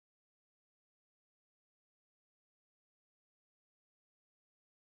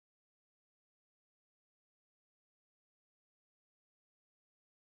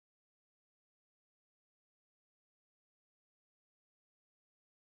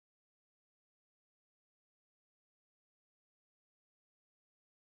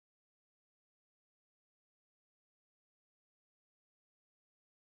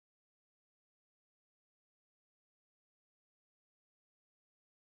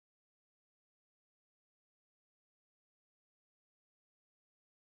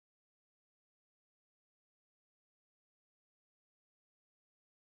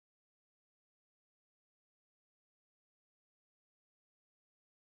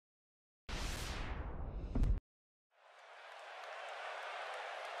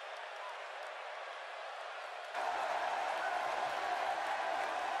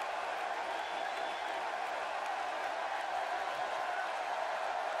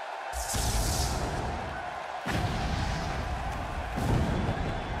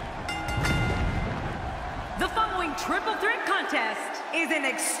The following triple threat contest is an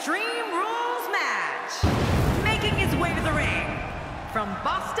Extreme Rules match. Making his way to the ring, from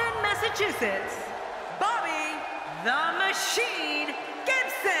Boston, Massachusetts, Bobby the Machine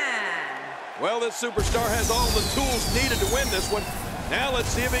Gibson. Well, this superstar has all the tools needed to win this one. Now let's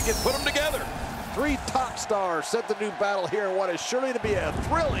see if he can put them together. Three top stars set the new battle here in what is surely to be a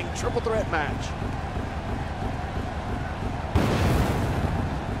thrilling triple threat match.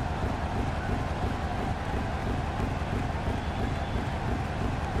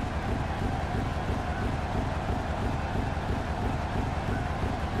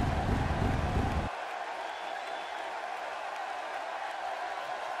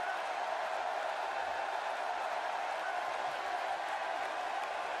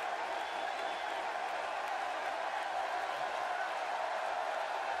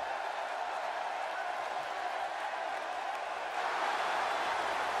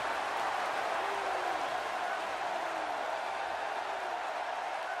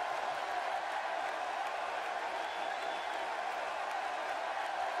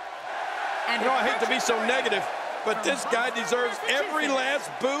 You know, I hate to be so negative, but this guy deserves every last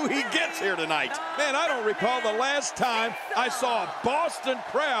boo he gets here tonight. Man, I don't recall the last time I saw a Boston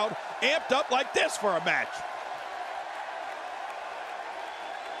crowd amped up like this for a match.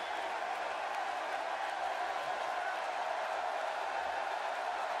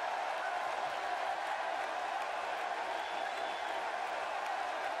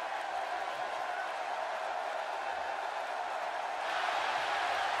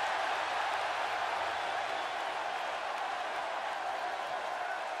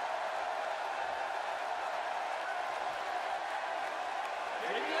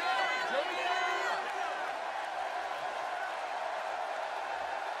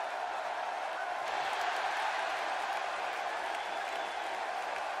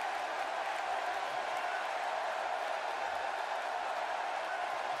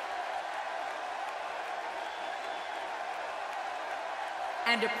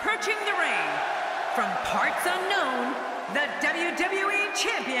 And approaching the ring, from parts unknown, the WWE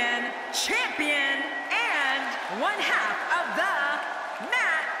Champion, and one half of the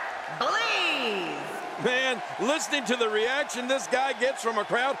Matt Blaze. Man, listening to the reaction this guy gets from a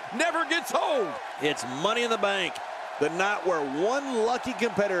crowd never gets old. It's Money in the Bank, the night where one lucky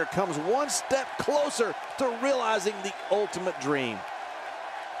competitor comes one step closer to realizing the ultimate dream.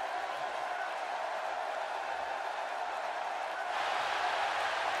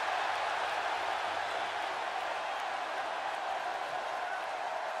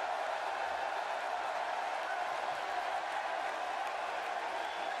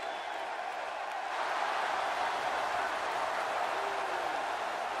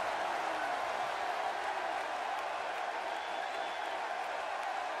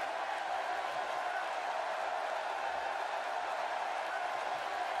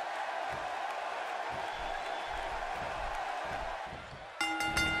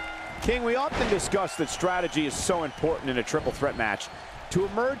 King, we often discuss that strategy is so important in a triple threat match. To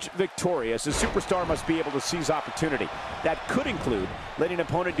emerge victorious, a superstar must be able to seize opportunity. That could include letting an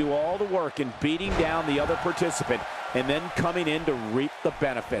opponent do all the work and beating down the other participant, and then coming in to reap the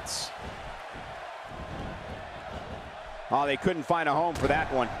benefits. Oh, they couldn't find a home for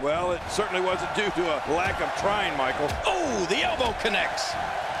that one. Well, it certainly wasn't due to a lack of trying, Michael. Oh, the elbow connects.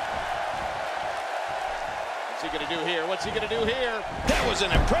 What's he gonna do here? What's he gonna do here? That was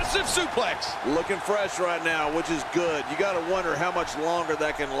an impressive suplex. Looking fresh right now, which is good. You gotta wonder how much longer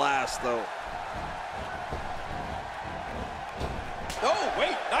that can last, though. Oh,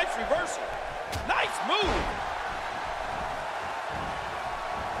 wait, nice reversal. Nice move.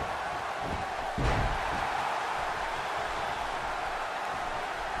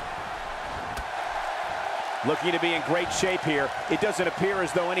 Looking to be in great shape here. It doesn't appear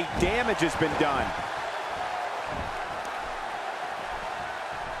as though any damage has been done.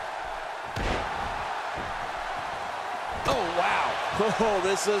 Oh,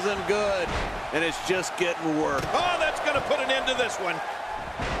 this isn't good, and it's just getting worse. Oh, that's going to put an end to this one.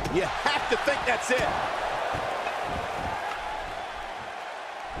 You have to think that's it.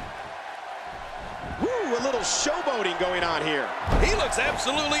 Woo, a little showboating going on here. He looks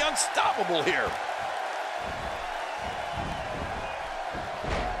absolutely unstoppable here.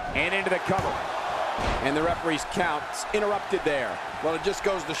 And into the cover. And the referee's count's interrupted there. Well, it just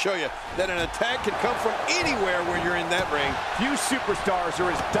goes to show you that an attack can come from anywhere when you're in that ring. Few superstars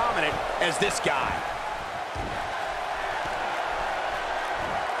are as dominant as this guy.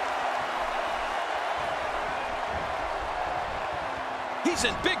 He's He's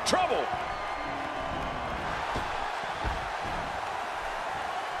in big trouble.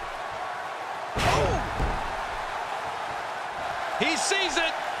 Oh! He sees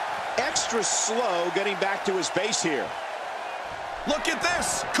it. Extra slow getting back to his base here. Look at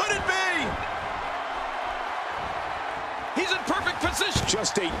this. Could it be? He's in perfect position.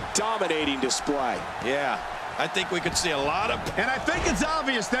 Just a dominating display. Yeah, I think we could see a lot of... And I think it's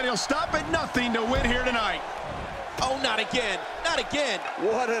obvious that he'll stop at nothing to win here tonight. Oh, not again. Not again.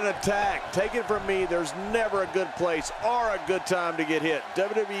 What an attack. Take it from me, there's never a good place or a good time to get hit.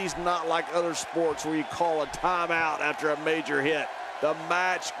 WWE's not like other sports where you call a timeout after a major hit. The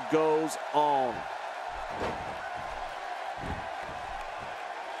match goes on.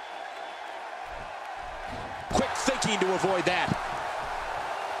 Quick thinking to avoid that.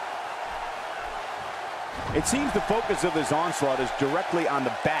 It seems the focus of this onslaught is directly on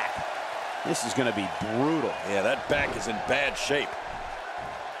the back. This is going to be brutal. Yeah, that back is in bad shape.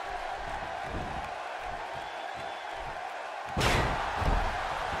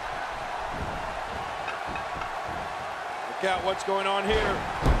 Look out what's going on here.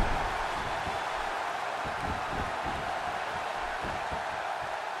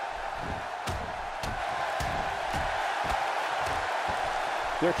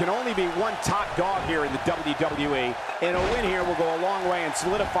 There can only be one top dog here in the WWE, and a win here will go a long way in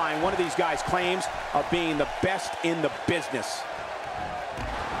solidifying one of these guys' claims of being the best in the business.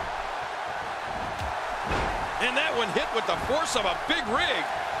 And that one hit with the force of a big rig.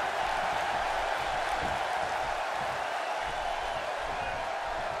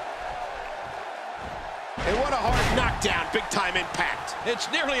 And what a hard knockdown, big-time impact.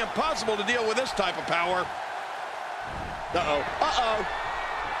 It's nearly impossible to deal with this type of power. Uh-oh, uh-oh.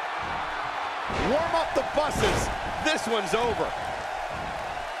 Warm up the buses. This one's over.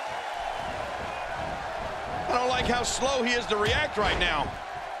 I don't like how slow he is to react right now.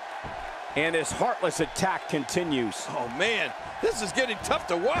 And his heartless attack continues. Oh, man, this is getting tough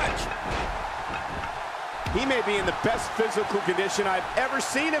to watch. He may be in the best physical condition I've ever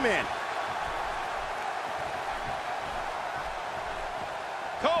seen him in.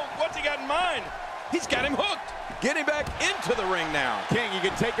 Cole, what's he got in mind? He's got him hooked. Getting back into the ring now. King, you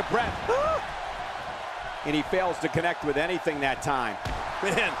can take a breath. And he fails to connect with anything that time.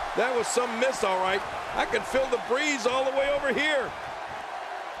 Man, that was some miss, all right. I can feel the breeze all the way over here.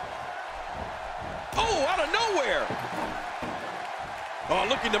 Oh, out of nowhere. Oh,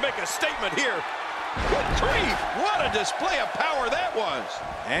 looking to make a statement here. Good grief. What a display of power that was.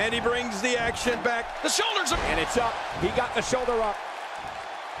 And he brings the action back. The shoulders are... And it's up. He got the shoulder up.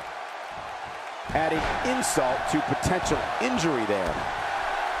 Adding insult to potential injury there.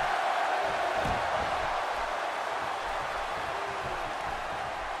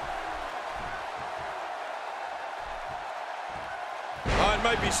 Oh, it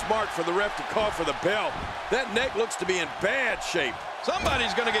might be smart for the ref to call for the bell. That neck looks to be in bad shape.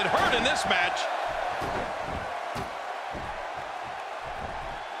 Somebody's going to get hurt in this match.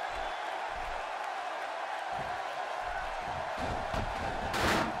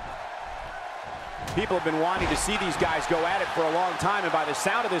 People have been wanting to see these guys go at it for a long time, and by the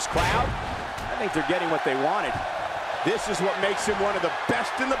sound of this crowd, I think they're getting what they wanted. This is what makes him one of the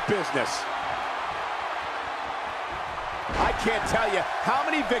best in the business. I can't tell you how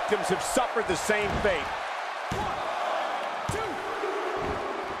many victims have suffered the same fate. 1, 2.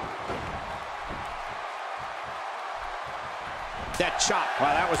 That chop.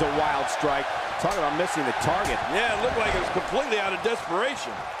 Wow, that was a wild strike. Talk about missing the target. Yeah, it looked like it was completely out of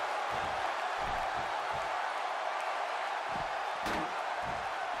desperation.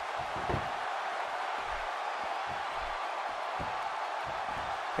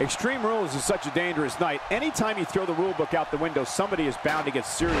 Extreme Rules is such a dangerous night. Anytime you throw the rule book out the window, somebody is bound to get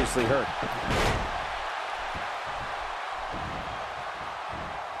seriously hurt.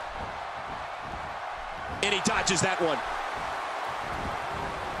 And he dodges that one.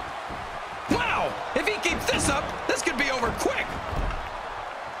 Wow! If he keeps this up, this could be over quick.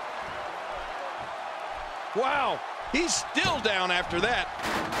 Wow! He's still down after that.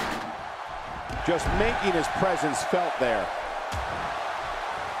 Just making his presence felt there.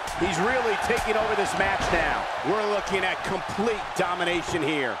 He's really taking over this match now. We're looking at complete domination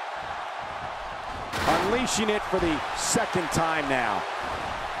here. Unleashing it for the second time now.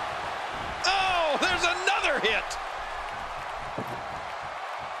 Oh, there's another hit.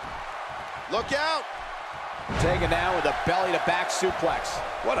 Look out. Taken down with a belly-to-back suplex.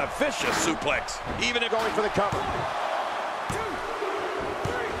 What a vicious suplex. Even if Going for the cover. 2,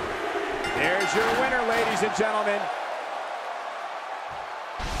 3. There's your winner, ladies and gentlemen.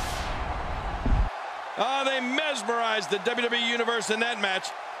 Oh, they mesmerized the WWE Universe in that match.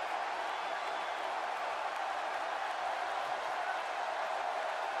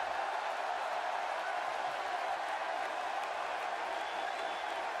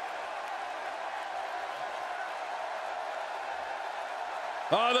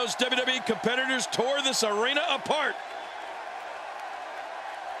 Oh, those WWE competitors tore this arena apart.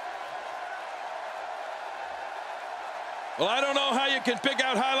 Well, I don't know how you can pick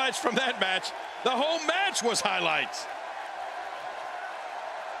out highlights from that match. The whole match was highlights.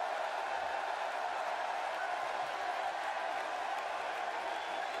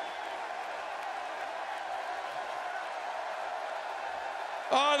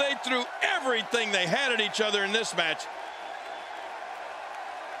 Oh, they threw everything they had at each other in this match.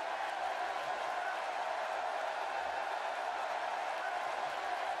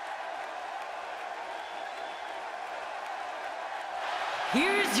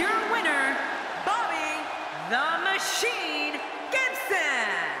 Here's your winner, Bobby the Machine Gibson.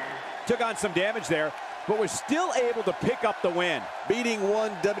 Took on some damage there, but was still able to pick up the win. Beating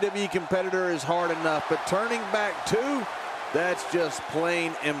one WWE competitor is hard enough, but turning back two, that's just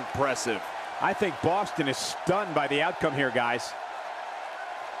plain impressive. I think Boston is stunned by the outcome here, guys.